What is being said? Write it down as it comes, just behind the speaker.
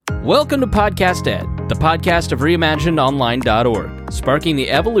Welcome to podcastED, the podcast of reimaginedonline.org, sparking the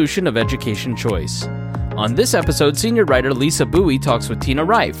evolution of education choice. On this episode, senior writer Lisa Bowie talks with Tina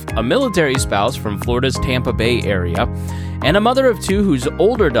Rife, a military spouse from Florida's Tampa Bay area, and a mother of two whose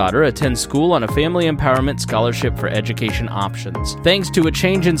older daughter attends school on a family empowerment scholarship for education options, thanks to a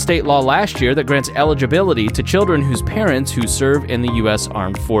change in state law last year that grants eligibility to children whose parents who serve in the U.S.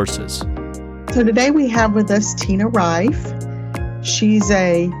 Armed Forces. So today we have with us Tina Rife. She's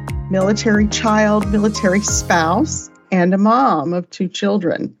a military child, military spouse, and a mom of two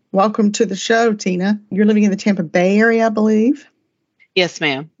children. Welcome to the show, Tina. You're living in the Tampa Bay area, I believe. Yes,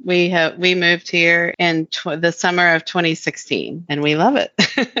 ma'am. We moved here in the summer of 2016, and we love it.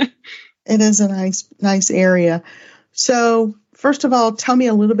 It is a nice area. So, first of all, tell me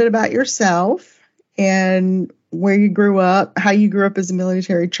a little bit about yourself and where you grew up, how you grew up as a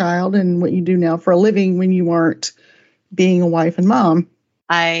military child, and what you do now for a living when you weren't being a wife and mom.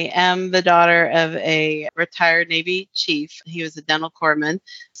 I am the daughter of a retired Navy chief. He was a dental corpsman,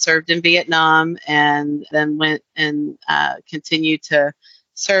 served in Vietnam, and then went and continued to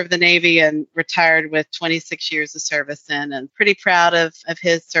serve the Navy and retired with 26 years of service in, and pretty proud of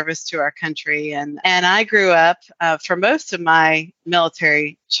his service to our country. And I grew up for most of my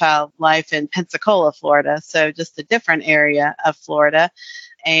military child life in Pensacola, Florida, so just a different area of Florida.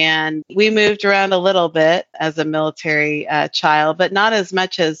 And we moved around a little bit as a military child, but not as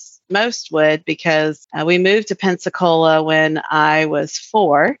much as most would, because we moved to Pensacola when I was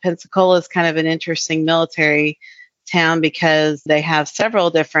 4. Pensacola is kind of an interesting military town because they have several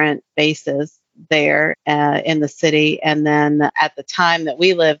different bases there in the city. And then at the time that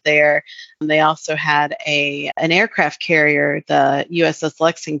we lived there, they also had an aircraft carrier, the USS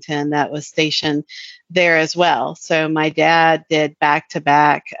Lexington, that was stationed there as well. So my dad did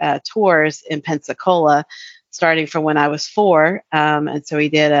back-to-back tours in Pensacola, starting from when I was 4. And so he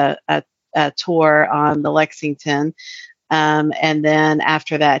did a tour on the Lexington. And then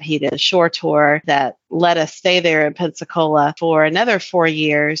after that, he did a shore tour that let us stay there in Pensacola for another 4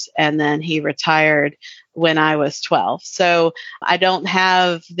 years. And then he retired when I was 12. So I don't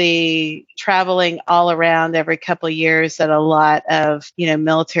have the traveling all around every couple of years that a lot of,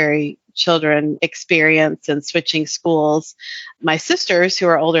 military children experience and switching schools. My sisters, who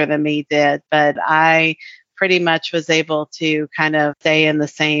are older than me, did, but I pretty much was able to kind of stay in the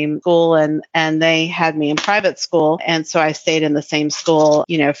same school, and they had me in private school. And so I stayed in the same school,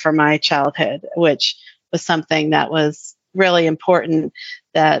 for my childhood, which was something that was really important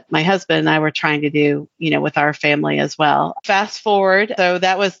that my husband and I were trying to do, with our family as well. Fast forward. So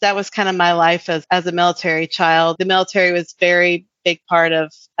that was kind of my life as a military child. The military was very big part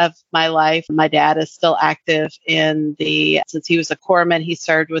of my life. My dad is still active since he was a corpsman, he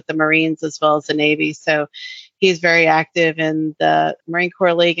served with the Marines as well as the Navy. So he's very active in the Marine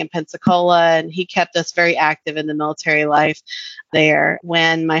Corps League in Pensacola, and he kept us very active in the military life there.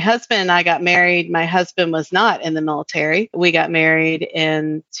 When my husband and I got married, my husband was not in the military. We got married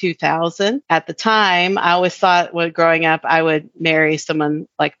in 2000. At the time, I always thought when growing up, I would marry someone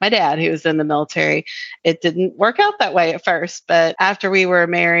like my dad who was in the military. It didn't work out that way at first, but after we were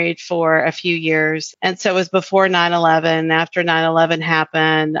married for a few years, and so it was before 9/11. After 9/11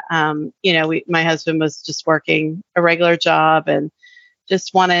 happened, my husband was just working a regular job and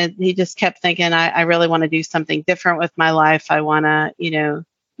he just kept thinking, I really want to do something different with my life. I want to,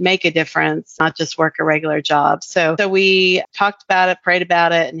 make a difference, not just work a regular job. So we talked about it, prayed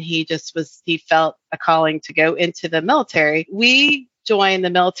about it, and he felt a calling to go into the military. We joined the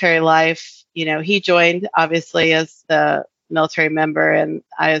military life. He joined obviously as the military member and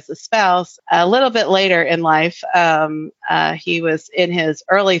I as a spouse a little bit later in life. He was in his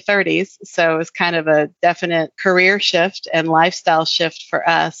early 30s, so it was kind of a definite career shift and lifestyle shift for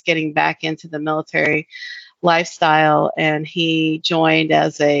us getting back into the military lifestyle. And he joined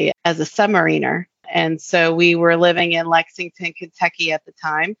as a submariner. And so we were living in Lexington, Kentucky at the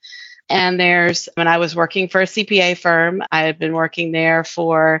time. And when I was working for a CPA firm, I had been working there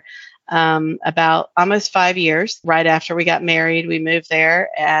for about almost 5 years. Right after we got married, we moved there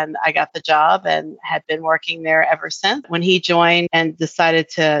and I got the job and had been working there ever since. When he joined and decided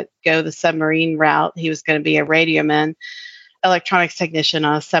to go the submarine route, he was going to be a radioman, electronics technician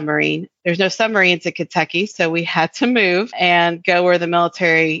on a submarine. There's no submarines in Kentucky, so we had to move and go where the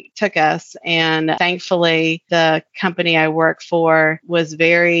military took us. And thankfully, the company I work for was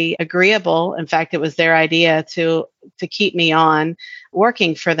very agreeable. In fact, it was their idea to keep me on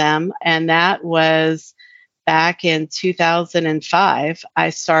working for them. And that was back in 2005.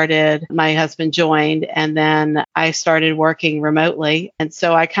 My husband joined, and then I started working remotely. And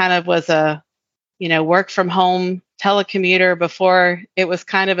so I kind of was a work from home telecommuter before it was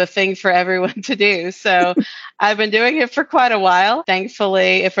kind of a thing for everyone to do. So I've been doing it for quite a while.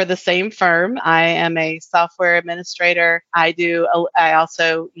 Thankfully, for the same firm, I am a software administrator. I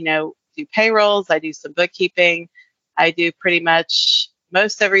also, do payrolls. I do some bookkeeping. I do pretty much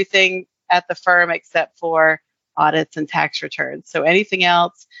most everything at the firm except for audits and tax returns. So anything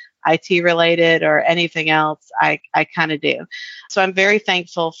else, IT related or anything else, I kind of do. So I'm very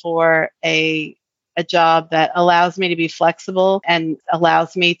thankful for a job that allows me to be flexible and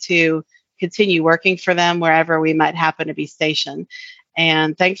allows me to continue working for them wherever we might happen to be stationed.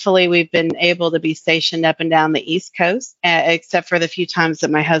 And thankfully, we've been able to be stationed up and down the East Coast, except for the few times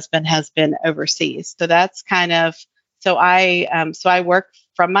that my husband has been overseas. So that's kind of, so I work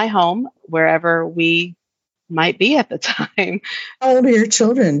from my home wherever we might be at the time. How old are your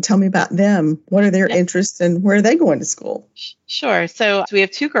children? Tell me about them. What are their interests and where are they going to school? Sure. So we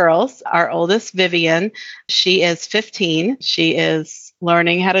have two girls. Our oldest, Vivian, she is 15. She is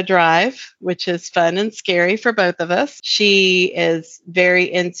learning how to drive, which is fun and scary for both of us. She is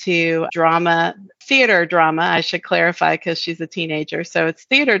very into theater drama, I should clarify, because she's a teenager. So it's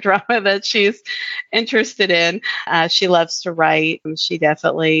theater drama that she's interested in. She loves to write. She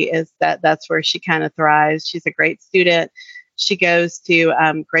definitely is that's where she kind of thrives. She's a great student. She goes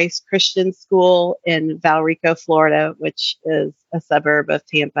to Grace Christian School in Valrico, Florida, which is a suburb of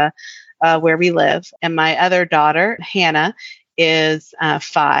Tampa, where we live. And my other daughter, Hannah, is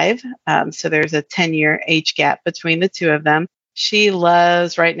 5. So there's a 10-year age gap between the two of them. She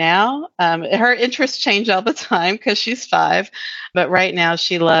loves right now, her interests change all the time because she's 5, but right now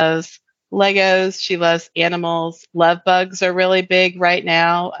she loves Legos. She loves animals. Love bugs are really big right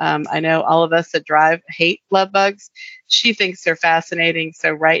now. I know all of us that drive hate love bugs. She thinks they're fascinating.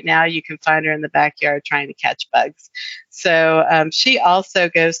 So right now you can find her in the backyard trying to catch bugs. So she also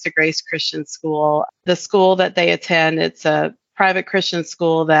goes to Grace Christian School. The school that they attend, it's a private Christian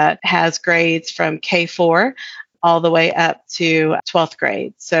school that has grades from K4 all the way up to 12th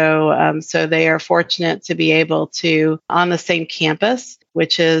grade. So they are fortunate to be able to on the same campus,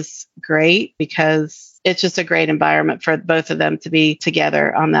 which is great because it's just a great environment for both of them to be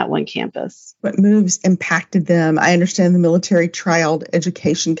together on that one campus. What moves impacted them? I understand the Military Child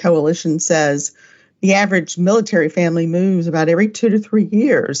Education Coalition says the average military family moves about every 2 to 3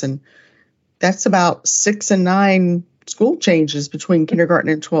 years, and that's about 6 and 9 school changes between kindergarten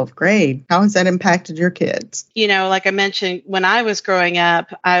and 12th grade. How has that impacted your kids? Like I mentioned, when I was growing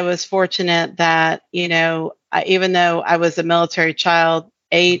up, I was fortunate that, even though I was a military child,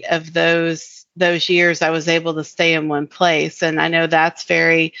 8 of those years I was able to stay in one place. And I know that's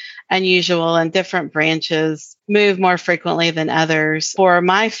very unusual, and different branches move more frequently than others. For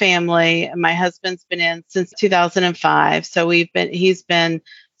my family, my husband's been in since 2005. So he's been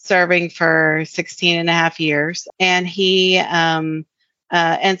serving for 16 and a half years. And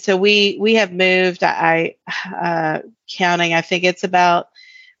and so we have moved, counting, I think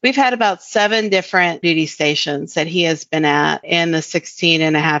we've had about 7 different duty stations that he has been at in the 16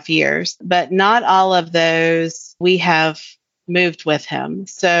 and a half years, but not all of those we have moved with him.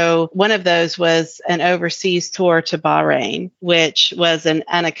 So one of those was an overseas tour to Bahrain, which was an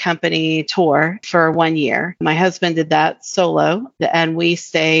unaccompanied tour for 1 year. My husband did that solo, and we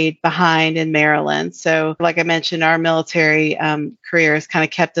stayed behind in Maryland. So like I mentioned, our military career has kind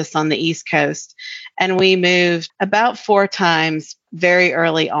of kept us on the East Coast, and we moved about 4 times very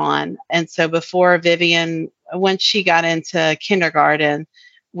early on. And so before Vivian, when she got into kindergarten,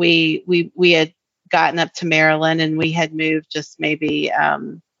 we had gotten up to Maryland, and we had moved just maybe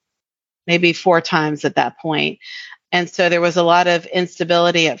 4 times at that point. And so there was a lot of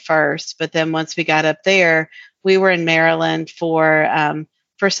instability at first, but then once we got up there, we were in Maryland for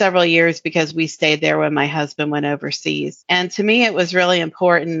several years because we stayed there when my husband went overseas. And to me, it was really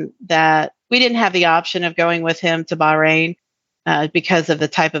important that we didn't have the option of going with him to Bahrain. Because of the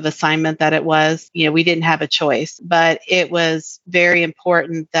type of assignment that it was, we didn't have a choice, but it was very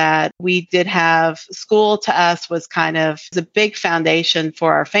important that we did have school. To us was kind of a big foundation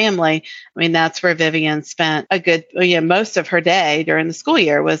for our family. I mean, that's where Vivian spent a good, most of her day during the school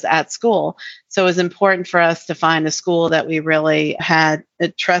year was at school. So it was important for us to find a school that we really had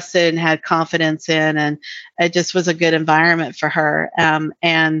trusted and had confidence in. And it just was a good environment for her.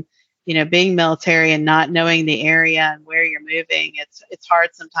 And being military and not knowing the area and where you're moving, it's hard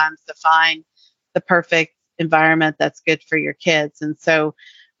sometimes to find the perfect environment that's good for your kids. And so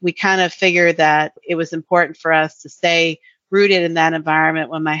we kind of figured that it was important for us to stay rooted in that environment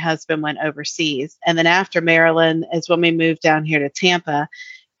when my husband went overseas. And then after Maryland is when we moved down here to Tampa.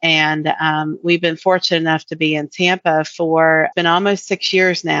 And we've been fortunate enough to be in Tampa for been almost 6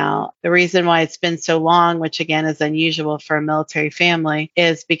 years now. The reason why it's been so long, which again is unusual for a military family,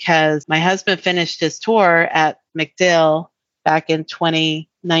 is because my husband finished his tour at MacDill back in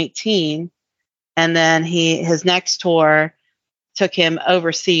 2019. And then his next tour took him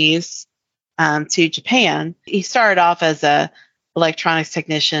overseas to Japan. He started off as a electronics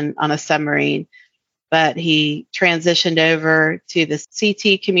technician on a submarine, but he transitioned over to the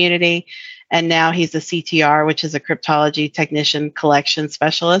CT community, and now he's a CTR, which is a cryptology technician collection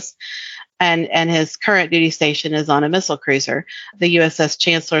specialist. And his current duty station is on a missile cruiser, the USS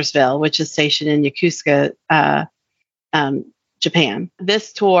Chancellorsville, which is stationed in Yokosuka, Japan.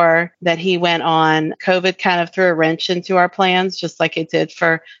 This tour that he went on, COVID kind of threw a wrench into our plans, just like it did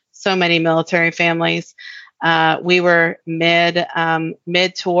for so many military families. We were mid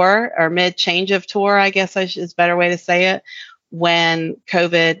tour or mid change of tour, I guess is a better way to say it, when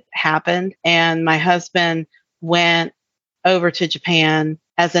COVID happened. And my husband went over to Japan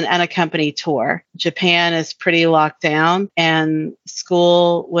as an unaccompanied tour. Japan is pretty locked down, and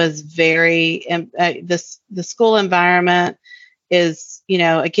school was the school environment is,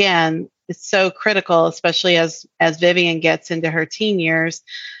 again, it's so critical, especially as Vivian gets into her teen years,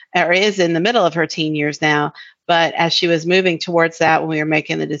 or is in the middle of her teen years now. But as she was moving towards that, when we were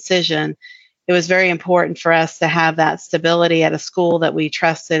making the decision, it was very important for us to have that stability at a school that we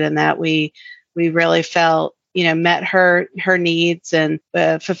trusted and that we really felt, met her needs and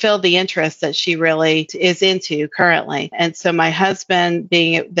fulfilled the interests that she really is into currently. And so my husband,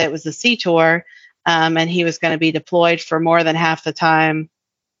 that was a sea tour, and he was going to be deployed for more than half the time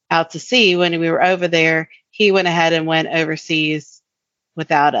out to sea. When we were over there, he went ahead and went overseas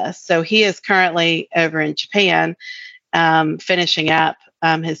without us. So he is currently over in Japan, finishing up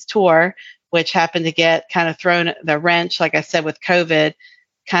his tour, which happened to get kind of thrown the wrench, like I said, with COVID,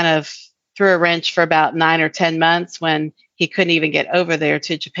 kind of threw a wrench for about 9 or 10 months when he couldn't even get over there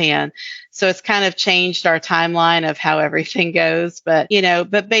to Japan. So it's kind of changed our timeline of how everything goes. But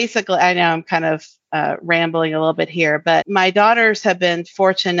basically, I know I'm kind of rambling a little bit here, but my daughters have been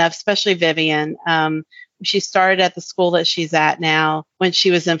fortunate enough, especially Vivian. She started at the school that she's at now when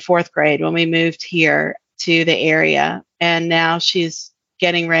she was in 4th grade, when we moved here to the area. And now she's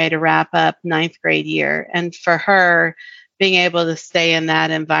getting ready to wrap up 9th grade year. And for her, being able to stay in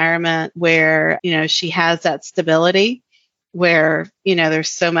that environment where, she has that stability, where, there's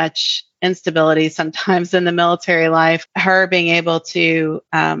so much instability sometimes in the military life, her being able to,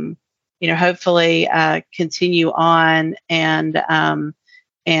 hopefully continue on and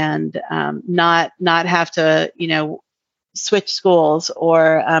not have to, switch schools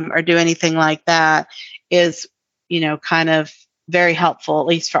or do anything like that is, kind of very helpful, at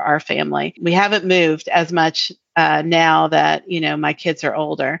least for our family. We haven't moved as much now that, my kids are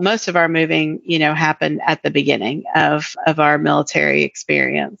older. Most of our moving, happened at the beginning of our military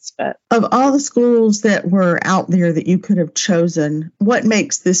experience. But of all the schools that were out there that you could have chosen, what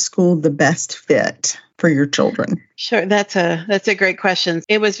makes this school the best fit for your children? Sure. That's a great question.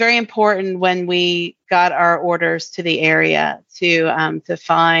 It was very important when we got our orders to the area to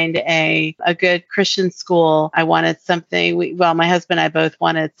find a good Christian school. I wanted something, my husband and I both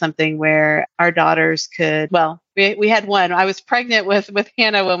wanted something where our daughters could, we had one. I was pregnant with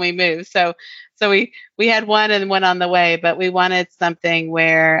Hannah when we moved. So we had one and one on the way, but we wanted something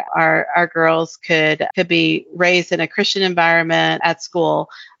where our girls could be raised in a Christian environment at school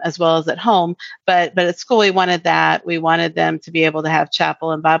as well as at home. But at school, we wanted that. We wanted them to be able to have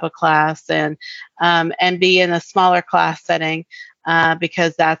chapel and Bible class and be in a smaller class setting.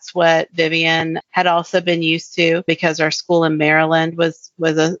 Because that's what Vivian had also been used to, because our school in Maryland was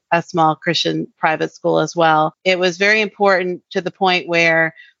a small Christian private school as well. It was very important to the point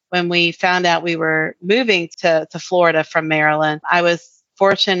where when we found out we were moving to Florida from Maryland, I was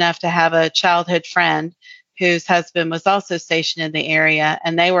fortunate enough to have a childhood friend whose husband was also stationed in the area,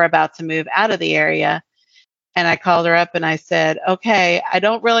 and they were about to move out of the area. And I called her up and I said, okay, I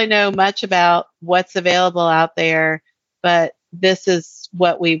don't really know much about what's available out there, but this is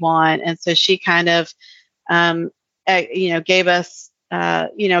what we want. And so she kind of, gave us,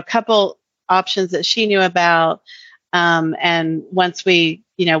 a couple options that she knew about. And once we,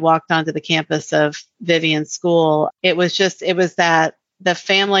 walked onto the campus of Vivian's school, it was that the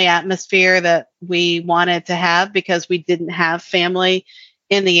family atmosphere that we wanted to have, because we didn't have family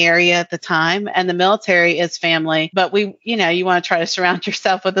in the area at the time, and the military is family, but we, you want to try to surround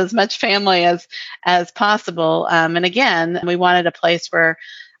yourself with as much family as possible. And again, we wanted a place where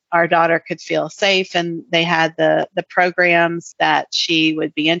our daughter could feel safe, and they had the programs that she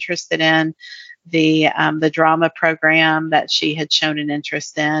would be interested in. the drama program that she had shown an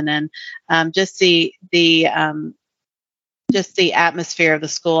interest in, and just the atmosphere of the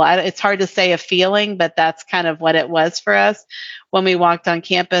school. It's hard to say a feeling, but that's kind of what it was for us when we walked on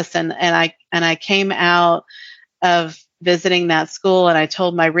campus. And I came out of visiting that school, and I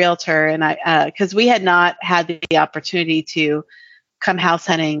told my realtor, and because we had not had the opportunity to come house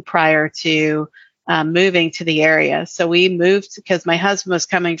hunting prior to moving to the area. So we moved because my husband was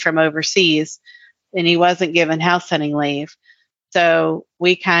coming from overseas and he wasn't given house hunting leave. So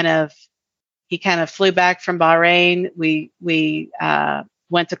he kind of flew back from Bahrain. We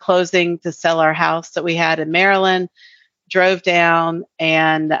went to closing to sell our house that we had in Maryland, drove down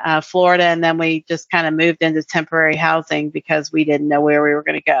and Florida, and then we just kind of moved into temporary housing because we didn't know where we were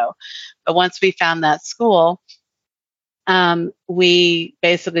going to go. But once we found that school, we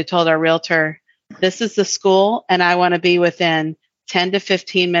basically told our realtor, this is the school, and I want to be within 10 to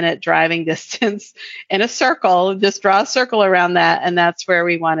 15 minute driving distance in a circle. Just draw a circle around that, and that's where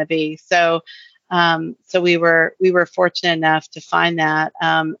we want to be. So we were fortunate enough to find that,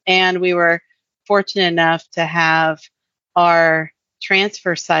 and we were fortunate enough to have our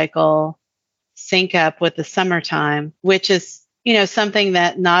transfer cycle sync up with the summertime, which is something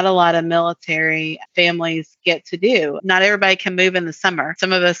that not a lot of military families get to do. Not everybody can move in the summer.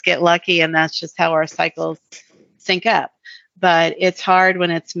 Some of us get lucky, and that's just how our cycles sync up. But it's hard when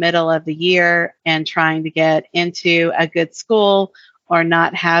it's middle of the year and trying to get into a good school, or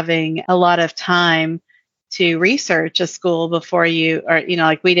not having a lot of time to research a school before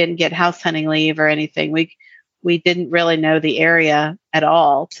like we didn't get house hunting leave or anything. We didn't really know the area at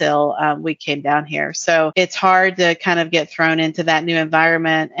all till we came down here. So it's hard to kind of get thrown into that new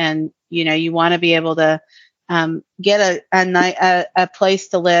environment. And, you want to be able to get a place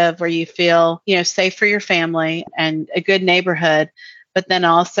to live where you feel, safe for your family and a good neighborhood. But then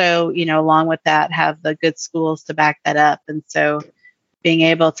also, along with that, have the good schools to back that up. And so being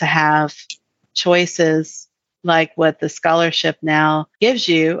able to have choices like what the scholarship now gives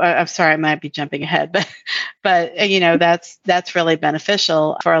you. I'm sorry, I might be jumping ahead, but that's really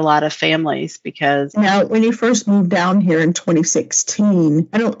beneficial for a lot of families because now, when you first moved down here in 2016,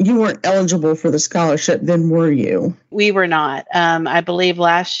 you weren't eligible for the scholarship then, were you? We were not. I believe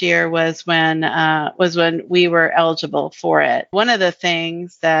last year was when we were eligible for it. One of the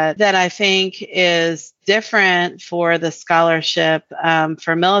things that I think is different for the scholarship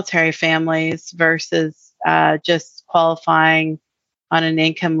for military families versus just qualifying on an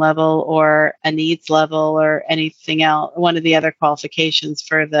income level or a needs level or anything else. One of the other qualifications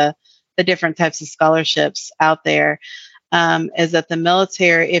for the different types of scholarships out there is that the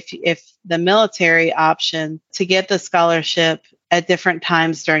military, if the military option to get the scholarship at different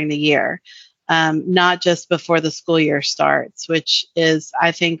times during the year, not just before the school year starts, which is,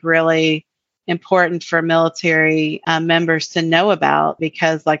 I think, really important for military members to know about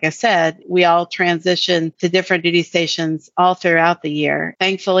because, like I said, we all transition to different duty stations all throughout the year.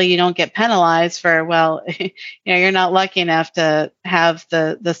 Thankfully, you don't get penalized for, you're not lucky enough to have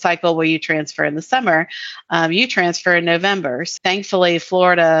the cycle where you transfer in the summer. You transfer in November. So thankfully,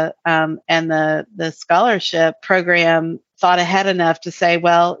 Florida and the scholarship program thought ahead enough to say,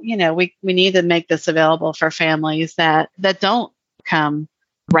 we need to make this available for families that don't come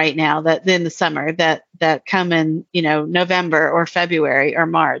right now, that in the summer, that come in, November or February or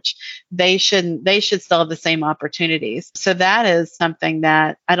March. They should still have the same opportunities. So that is something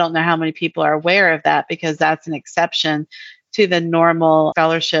that I don't know how many people are aware of that, because that's an exception to the normal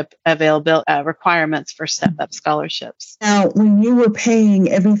scholarship availability requirements for step-up scholarships. Now, when you were paying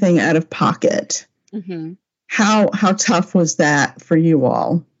everything out of pocket, mm-hmm. How tough was that for you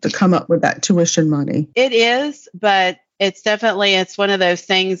all to come up with that tuition money? It is, but it's one of those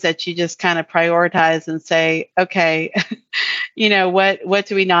things that you just kind of prioritize and say, okay, what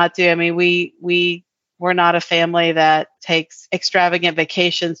do we not do? I mean, we're not a family that takes extravagant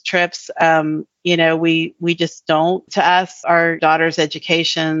vacations, trips. We just don't. To us, our daughter's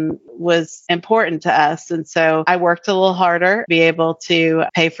education was important to us. And so I worked a little harder to be able to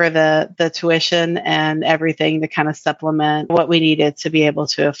pay for the tuition and everything to kind of supplement what we needed to be able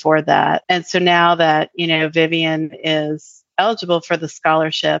to afford that. And so now that, Vivian is eligible for the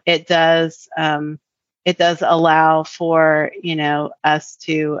scholarship, it does allow for,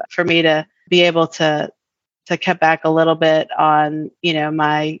 for me to be able to cut back a little bit on,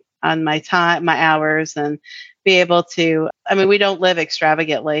 my time, my hours, and be able to, we don't live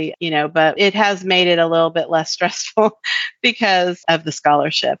extravagantly, but it has made it a little bit less stressful because of the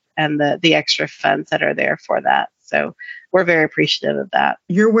scholarship and the extra funds that are there for that. So we're very appreciative of that.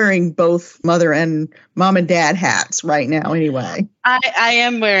 You're wearing both mother and mom and dad hats right now anyway. I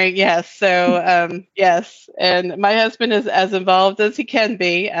am wearing, yes. So, yes. And my husband is as involved as he can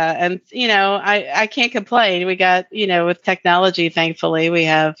be. And, I can't complain. We got, with technology, thankfully, we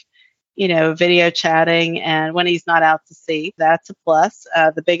have, video chatting. And when he's not out to sea, that's a plus.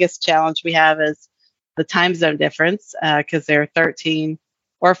 The biggest challenge we have is the time zone difference because they're 13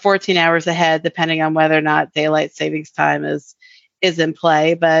 or 14 hours ahead, depending on whether or not daylight savings time is in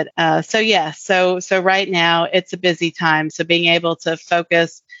play. But so right now it's a busy time. So being able to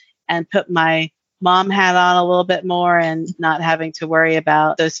focus and put my mom hat on a little bit more and not having to worry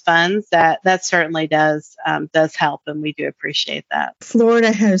about those funds, that certainly does help, and we do appreciate that.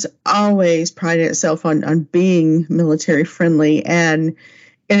 Florida has always prided itself on being military friendly, and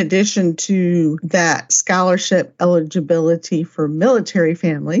in addition to that scholarship eligibility for military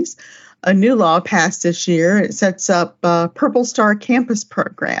families, a new law passed this year. It sets up a Purple Star Campus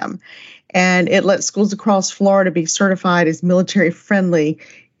program, and it lets schools across Florida be certified as military friendly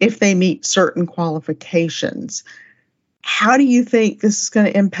if they meet certain qualifications. How do you think this is going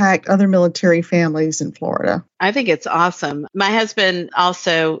to impact other military families in Florida? I think it's awesome. My husband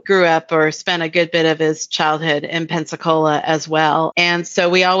also grew up or spent a good bit of his childhood in Pensacola as well. And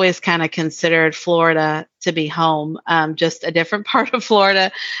so we always kind of considered Florida to be home, just a different part of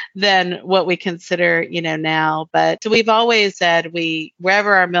Florida than what we consider, now. But so we've always said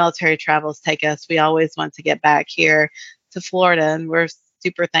wherever our military travels take us, we always want to get back here to Florida. And we're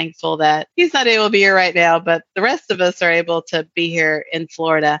super thankful that he's not able to be here right now, but the rest of us are able to be here in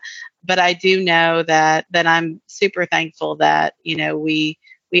Florida. But I do know that I'm super thankful that, we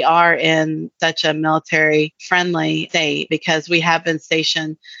are in such a military friendly state, because we have been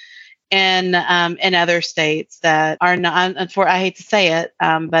stationed in other states that are not, I hate to say it,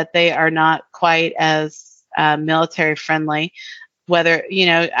 but they are not quite as military friendly, whether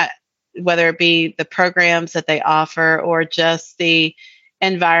it be the programs that they offer or just the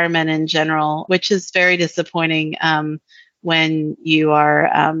environment in general, which is very disappointing when you are,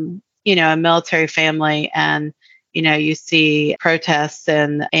 a military family and, you see protests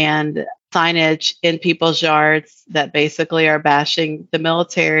and signage in people's yards that basically are bashing the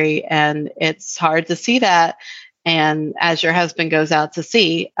military. And it's hard to see that. And as your husband goes out to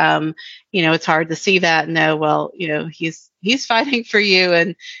sea, it's hard to see that and know, well, he's fighting for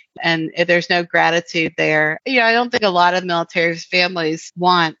you, and there's no gratitude there. I don't think a lot of military families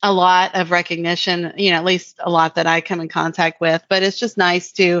want a lot of recognition, at least a lot that I come in contact with, but it's just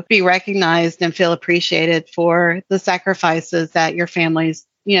nice to be recognized and feel appreciated for the sacrifices that your families,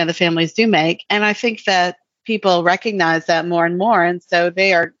 the families do make. And I think that people recognize that more and more. And so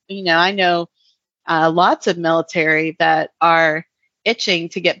they are, I know lots of military that are itching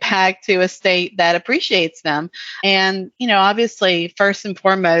to get back to a state that appreciates them. And, obviously, first and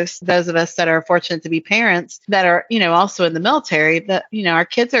foremost, those of us that are fortunate to be parents that are, also in the military, that, our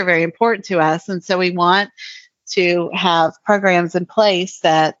kids are very important to us. And so we want to have programs in place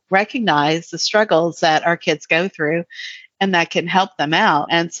that recognize the struggles that our kids go through and that can help them out.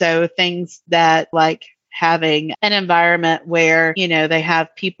 And so things that like having an environment where, they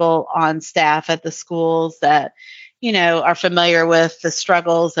have people on staff at the schools that, are familiar with the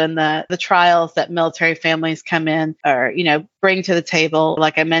struggles and the trials that military families come in or, bring to the table.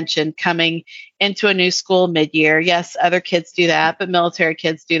 Like I mentioned, coming into a new school mid-year. Yes, other kids do that, but military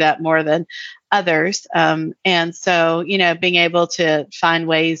kids do that more than others. And so, being able to find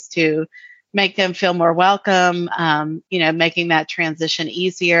ways to make them feel more welcome, making that transition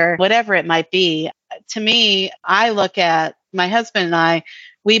easier, whatever it might be. To me, I look at my husband and I,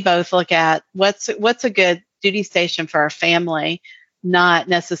 we both look at what's a good duty station for our family, not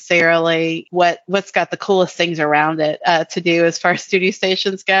necessarily what's got the coolest things around it to do as far as duty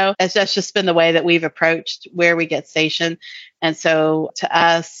stations go. That's just been the way that we've approached where we get stationed. And so to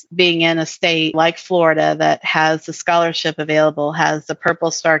us, being in a state like Florida that has the scholarship available, has the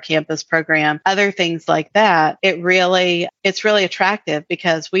Purple Star Campus program, other things like that, it's really attractive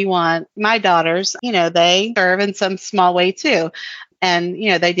because we want my daughters, they serve in some small way too. And,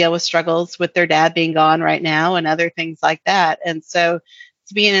 they deal with struggles with their dad being gone right now and other things like that. And so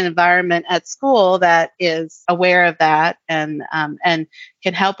to be in an environment at school that is aware of that and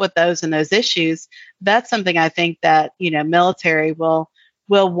can help with those and those issues, that's something I think that, military will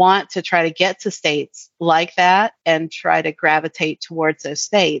want to try to get to states like that and try to gravitate towards those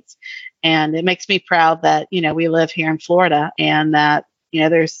states. And it makes me proud that, we live here in Florida and that,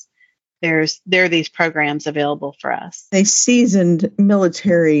 there are these programs available for us. A seasoned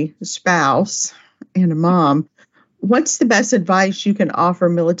military spouse and a mom, What's the best advice you can offer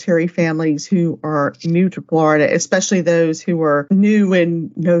military families who are new to Florida, especially those who are new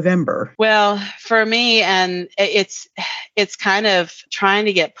in November? Well, for me, and it's kind of trying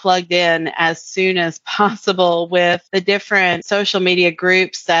to get plugged in as soon as possible with the different social media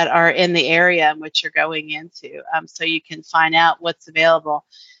groups that are in the area in which you're going into, so you can find out what's available.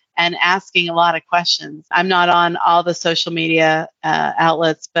 And asking a lot of questions. I'm not on all the social media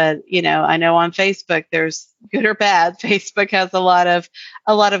outlets, but I know on Facebook there's good or bad. Facebook has a lot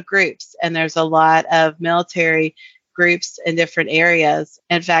of groups, and there's a lot of military groups in different areas.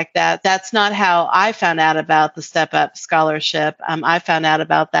 In fact, that's not how I found out about the Step Up Scholarship. I found out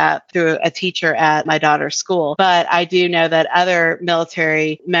about that through a teacher at my daughter's school. But I do know that other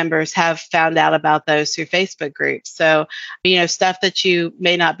military members have found out about those through Facebook groups. So, stuff that you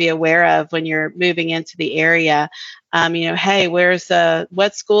may not be aware of when you're moving into the area. Hey,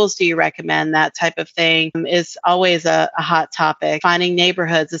 what schools do you recommend? That type of thing is always a hot topic. Finding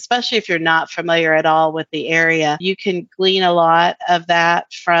neighborhoods, especially if you're not familiar at all with the area, you can glean a lot of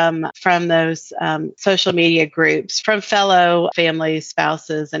that from those social media groups, from fellow families,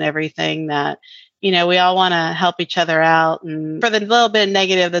 spouses, and everything that, we all want to help each other out. And for the little bit of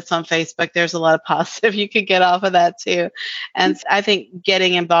negative that's on Facebook, there's a lot of positive you can get off of that too. And I think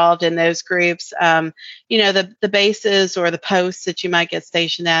getting involved in those groups, the bases or the posts that you might get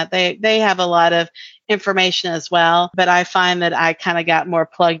stationed at, they have a lot of information as well. But I find that I kind of got more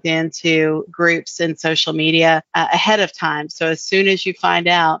plugged into groups in social media ahead of time. So as soon as you find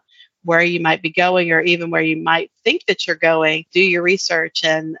out where you might be going, or even where you might think that you're going, do your research.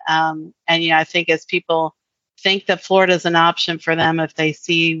 And I think as people think that Florida is an option for them, if they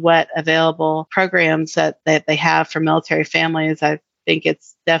see what available programs that they have for military families, I think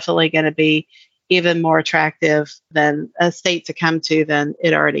it's definitely going to be even more attractive than a state to come to than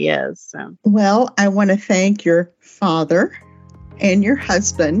it already is. So. Well, I want to thank your father and your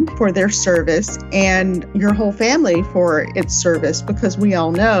husband for their service, and your whole family for its service, because we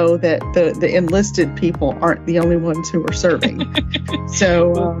all know that the enlisted people aren't the only ones who are serving.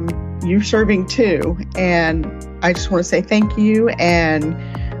 So you're serving too. And I just want to say thank you. And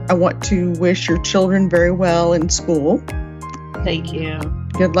I want to wish your children very well in school. Thank you.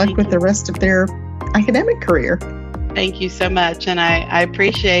 Good luck with the rest of their academic career. Thank you so much. And I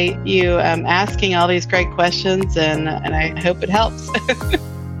appreciate you asking all these great questions, and I hope it helps.